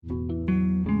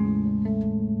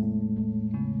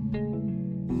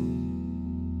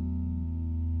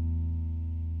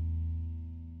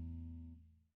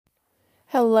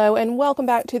Hello and welcome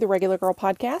back to the Regular Girl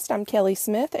Podcast. I'm Kelly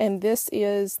Smith and this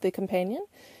is the companion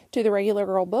to the Regular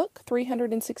Girl book,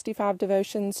 365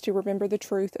 Devotions to Remember the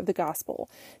Truth of the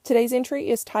Gospel. Today's entry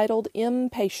is titled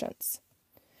Impatience.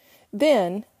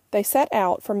 Then they set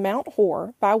out from Mount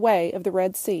Hor by way of the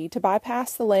Red Sea to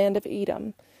bypass the land of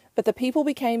Edom, but the people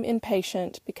became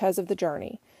impatient because of the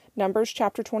journey. Numbers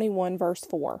chapter 21 verse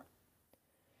 4.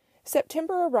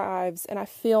 September arrives and I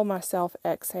feel myself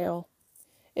exhale.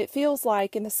 It feels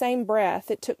like, in the same breath,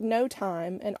 it took no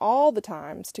time and all the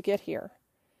times to get here.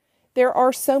 There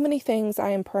are so many things I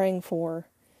am praying for.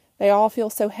 They all feel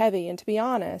so heavy, and to be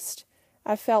honest,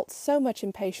 I've felt so much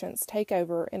impatience take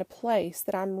over in a place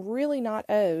that I'm really not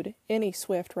owed any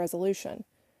swift resolution.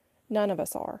 None of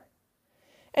us are.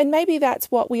 And maybe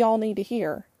that's what we all need to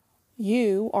hear.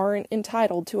 You aren't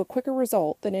entitled to a quicker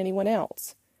result than anyone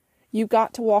else. You've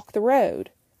got to walk the road,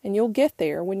 and you'll get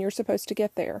there when you're supposed to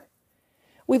get there.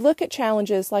 We look at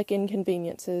challenges like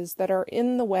inconveniences that are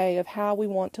in the way of how we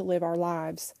want to live our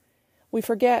lives. We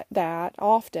forget that,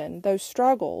 often, those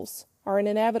struggles are an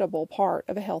inevitable part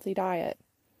of a healthy diet,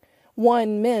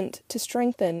 one meant to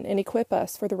strengthen and equip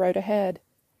us for the road ahead.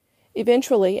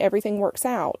 Eventually, everything works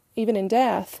out. Even in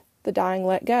death, the dying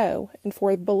let go, and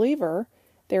for the believer,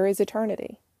 there is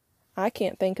eternity. I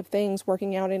can't think of things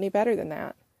working out any better than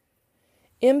that.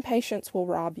 Impatience will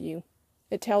rob you.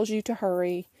 It tells you to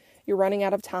hurry. You're running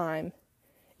out of time.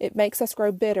 It makes us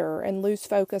grow bitter and lose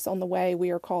focus on the way we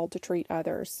are called to treat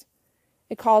others.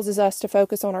 It causes us to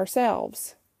focus on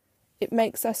ourselves. It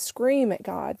makes us scream at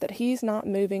God that He's not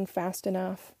moving fast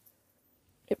enough.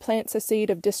 It plants a seed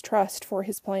of distrust for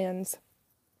His plans.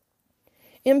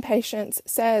 Impatience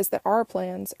says that our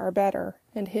plans are better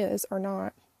and His are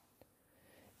not.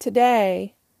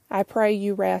 Today, I pray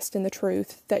you rest in the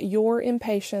truth that your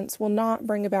impatience will not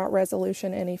bring about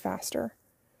resolution any faster.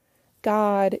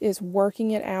 God is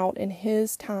working it out in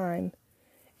His time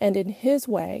and in His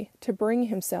way to bring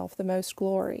Himself the most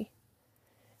glory.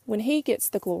 When He gets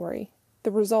the glory,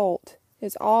 the result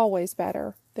is always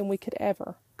better than we could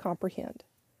ever comprehend.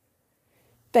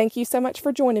 Thank you so much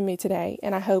for joining me today,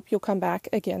 and I hope you'll come back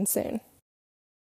again soon.